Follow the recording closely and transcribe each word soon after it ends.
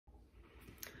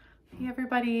Hey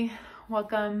everybody,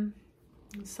 welcome.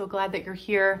 I'm so glad that you're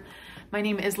here. My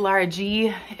name is Lara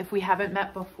G. If we haven't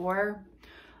met before,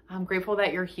 I'm grateful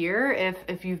that you're here.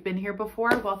 If you've been here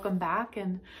before, welcome back.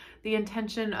 And the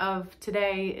intention of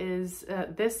today is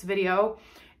this video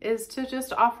is to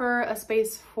just offer a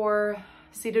space for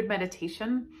seated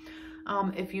meditation.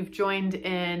 If you've joined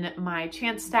in my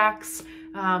chant stacks,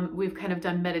 we've kind of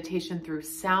done meditation through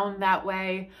sound that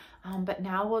way. But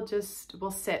now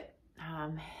we'll sit.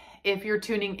 If you're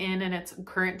tuning in and it's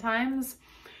current times,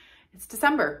 it's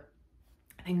December.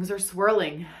 Things are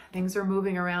swirling, things are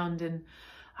moving around, and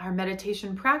our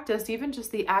meditation practice, even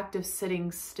just the act of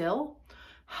sitting still,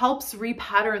 helps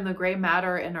repattern the gray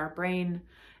matter in our brain.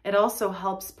 It also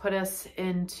helps put us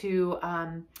into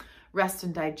rest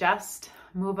and digest,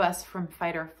 move us from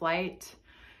fight or flight,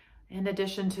 in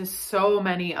addition to so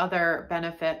many other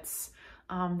benefits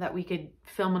that we could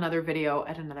film another video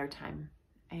at another time.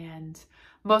 And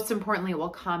most importantly, it will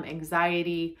calm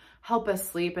anxiety, help us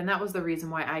sleep. And that was the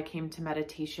reason why I came to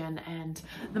meditation. And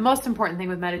the most important thing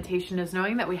with meditation is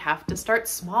knowing that we have to start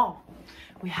small.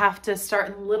 We have to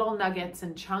start in little nuggets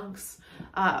and chunks,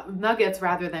 nuggets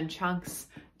rather than chunks,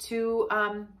 to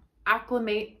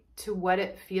acclimate to what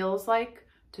it feels like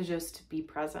to just be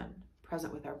present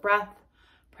with our breath,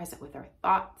 present with our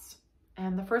thoughts.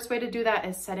 And the first way to do that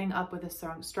is setting up with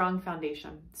a strong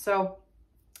foundation. So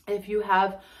if you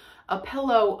have a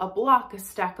pillow, a block, a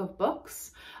stack of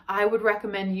books, I would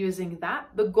recommend using that.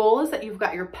 The goal is that you've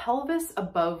got your pelvis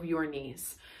above your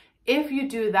knees. If you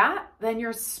do that, then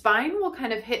your spine will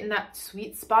kind of hit in that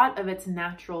sweet spot of its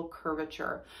natural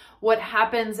curvature. What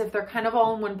happens if they're kind of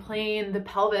all in one plane, the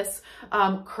pelvis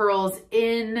curls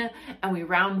in and we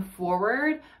round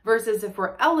forward, versus if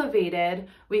we're elevated,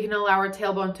 we can allow our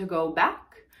tailbone to go back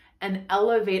and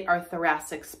elevate our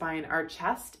thoracic spine, our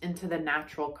chest, into the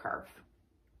natural curve.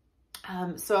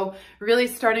 So really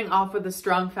starting off with a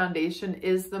strong foundation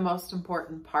is the most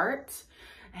important part.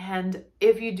 And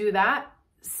if you do that,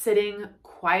 sitting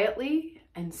quietly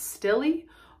and stilly,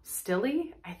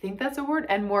 I think that's a word,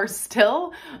 and more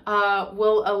still,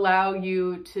 will allow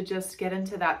you to just get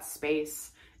into that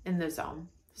space in the zone.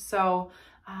 So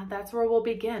that's where we'll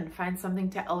begin. Find something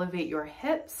to elevate your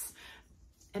hips.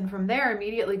 And from there,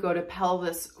 immediately go to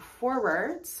pelvis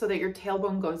forward so that your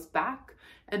tailbone goes back.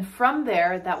 And from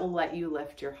there, that will let you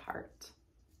lift your heart.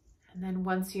 And then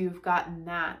once you've gotten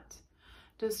that,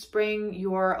 just bring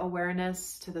your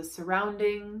awareness to the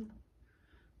surrounding,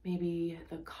 maybe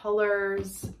the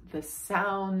colors, the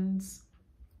sounds.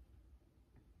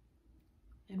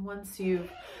 And once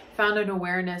you've found an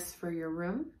awareness for your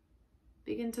room,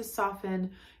 begin to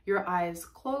soften your eyes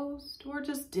closed or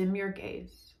just dim your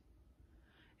gaze.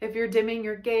 If you're dimming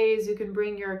your gaze, you can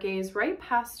bring your gaze right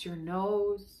past your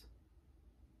nose.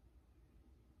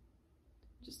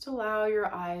 Just allow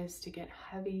your eyes to get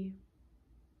heavy.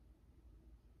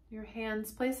 Your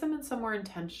hands, place them in somewhere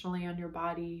intentionally on your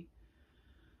body.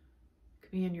 It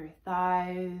could be in your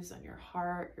thighs, on your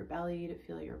heart, your belly, to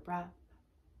feel your breath.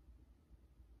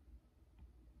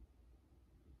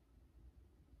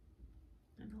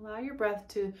 And allow your breath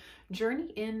to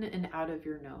journey in and out of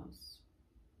your nose.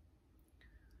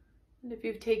 And if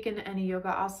you've taken any yoga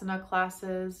asana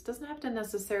classes, it doesn't have to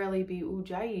necessarily be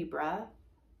ujjayi breath.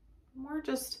 More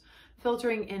just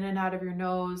filtering in and out of your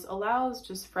nose allows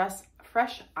just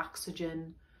fresh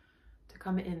oxygen to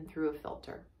come in through a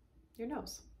filter, your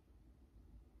nose.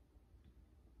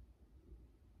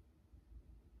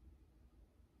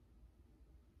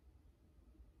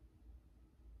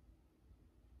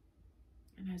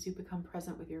 And as you become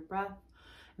present with your breath,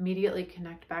 immediately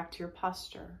connect back to your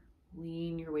posture.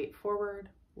 Lean your weight forward,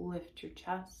 lift your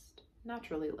chest,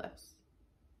 naturally lifts.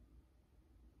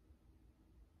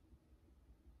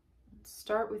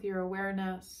 Start with your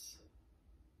awareness,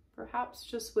 perhaps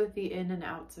just with the in and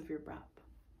outs of your breath.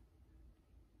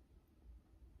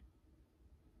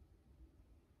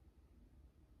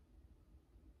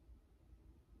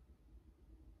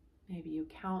 Maybe you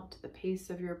count the pace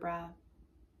of your breath.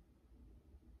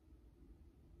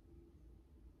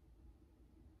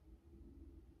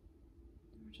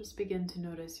 Or just begin to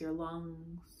notice your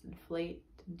lungs inflate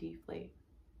and deflate.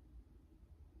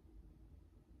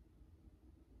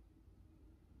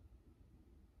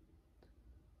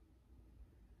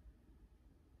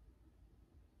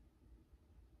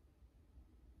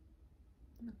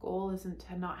 The goal isn't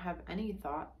to not have any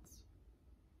thoughts.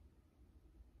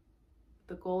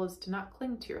 The goal is to not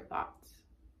cling to your thoughts.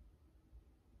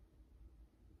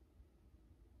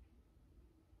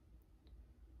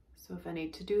 So if any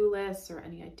to-do lists or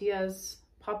any ideas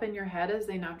pop in your head, as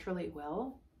they naturally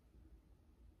will,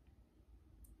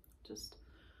 just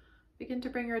begin to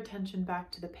bring your attention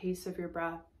back to the pace of your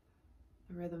breath,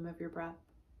 the rhythm of your breath.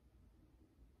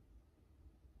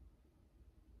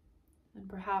 And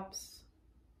perhaps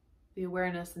the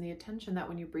awareness and the attention that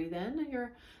when you breathe in,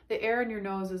 the air in your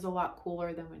nose is a lot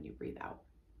cooler than when you breathe out.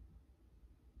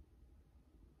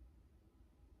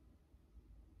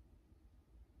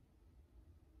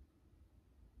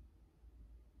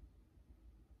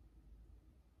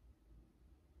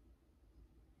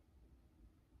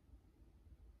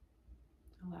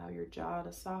 Allow your jaw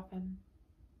to soften.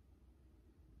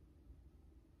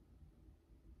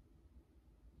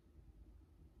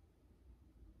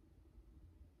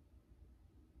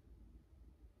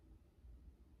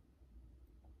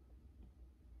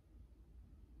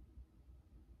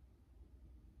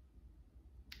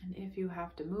 And if you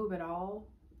have to move at all,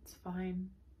 it's fine.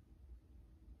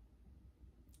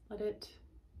 Let it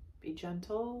be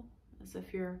gentle, as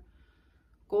if your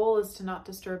goal is to not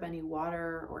disturb any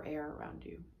water or air around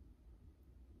you.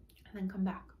 And then come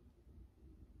back.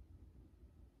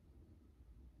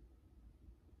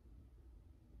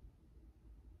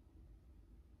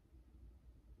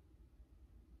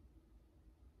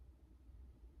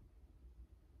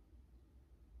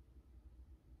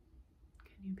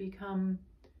 Can you become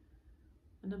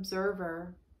an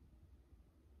observer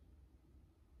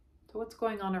to what's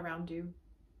going on around you?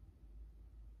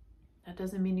 That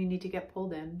doesn't mean you need to get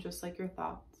pulled in, just like your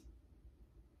thoughts.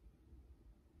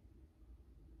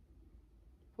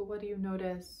 But what do you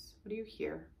notice? What do you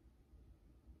hear?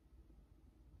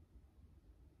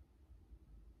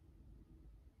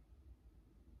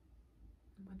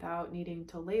 Without needing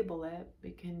to label it,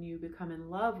 can you become in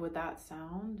love with that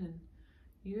sound and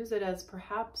use it as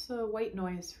perhaps a white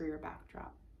noise for your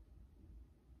backdrop?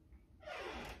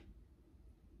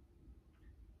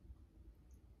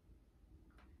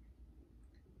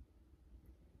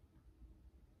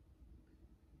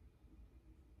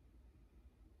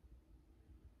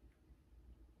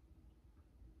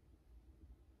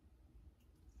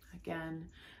 Again,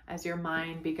 as your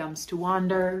mind begins to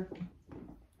wander,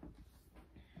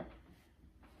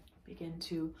 begin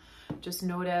to just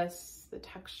notice the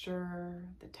texture,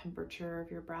 the temperature of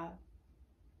your breath.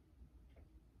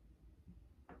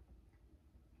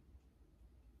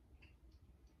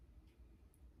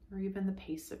 Or even the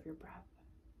pace of your breath,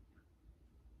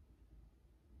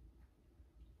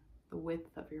 the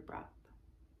width of your breath.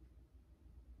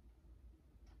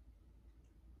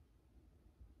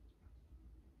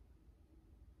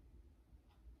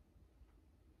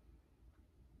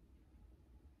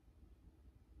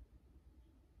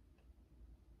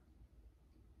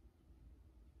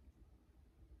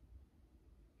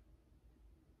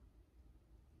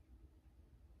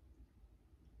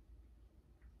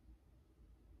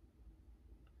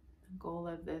 The goal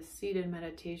of this seated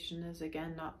meditation is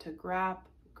again not to grasp,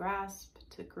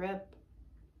 to grip,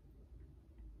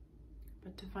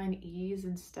 but to find ease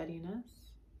and steadiness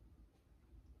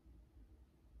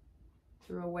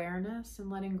through awareness and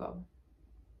letting go.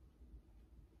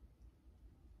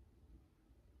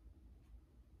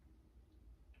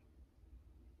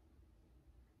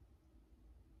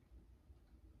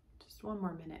 Just one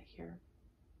more minute here.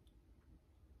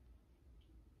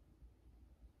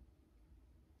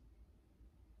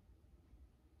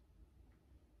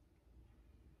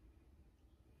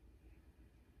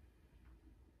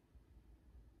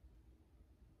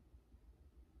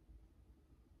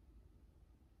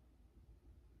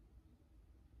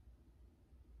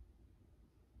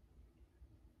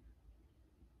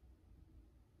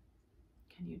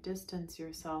 Can you distance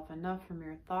yourself enough from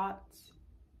your thoughts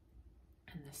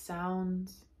and the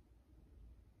sounds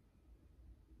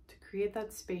to create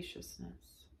that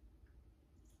spaciousness?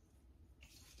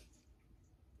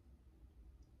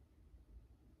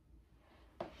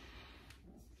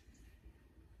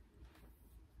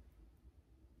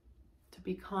 To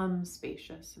become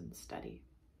spacious and steady.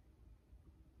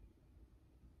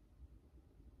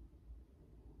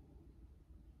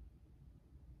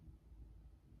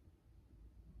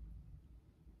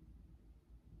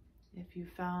 If you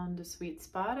found a sweet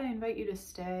spot, I invite you to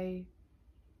stay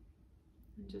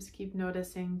and just keep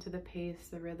noticing to the pace,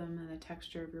 the rhythm, and the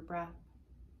texture of your breath.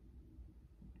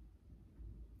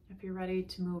 If you're ready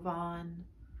to move on,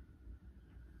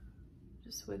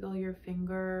 just wiggle your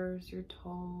fingers, your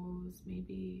toes,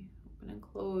 maybe open and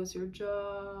close your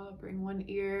jaw, bring one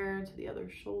ear to the other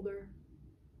shoulder.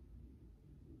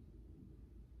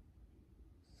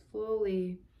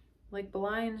 Slowly, like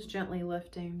blinds gently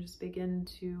lifting, just begin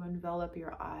to envelop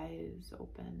your eyes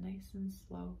open, nice and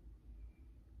slow.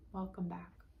 Welcome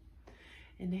back.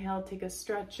 Inhale, take a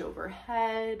stretch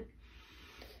overhead.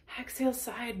 Exhale,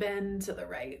 side bend to the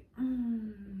right.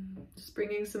 Just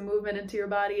bringing some movement into your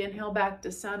body. Inhale back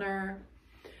to center.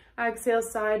 Exhale,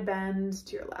 side bend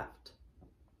to your left.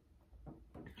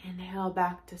 Inhale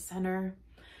back to center.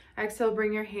 Exhale,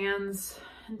 bring your hands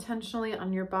intentionally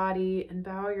on your body and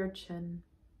bow your chin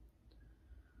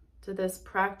to this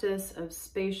practice of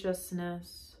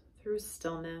spaciousness through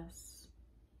stillness.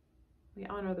 We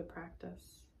honor the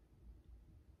practice.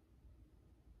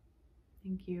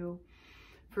 Thank you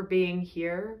for being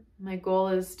here. My goal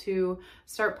is to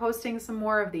start posting some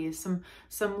more of these,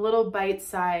 some little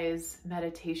bite-sized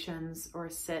meditations or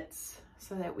sits,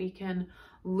 so that we can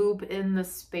loop in the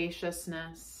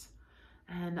spaciousness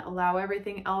and allow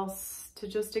everything else to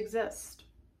just exist.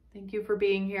 Thank you for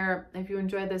being here. If you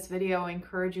enjoyed this video, I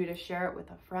encourage you to share it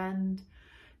with a friend,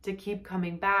 to keep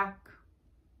coming back.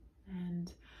 And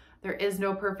there is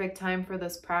no perfect time for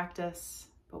this practice,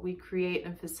 but we create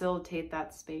and facilitate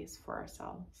that space for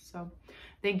ourselves. So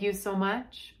thank you so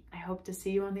much. I hope to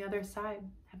see you on the other side.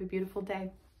 Have a beautiful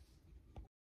day.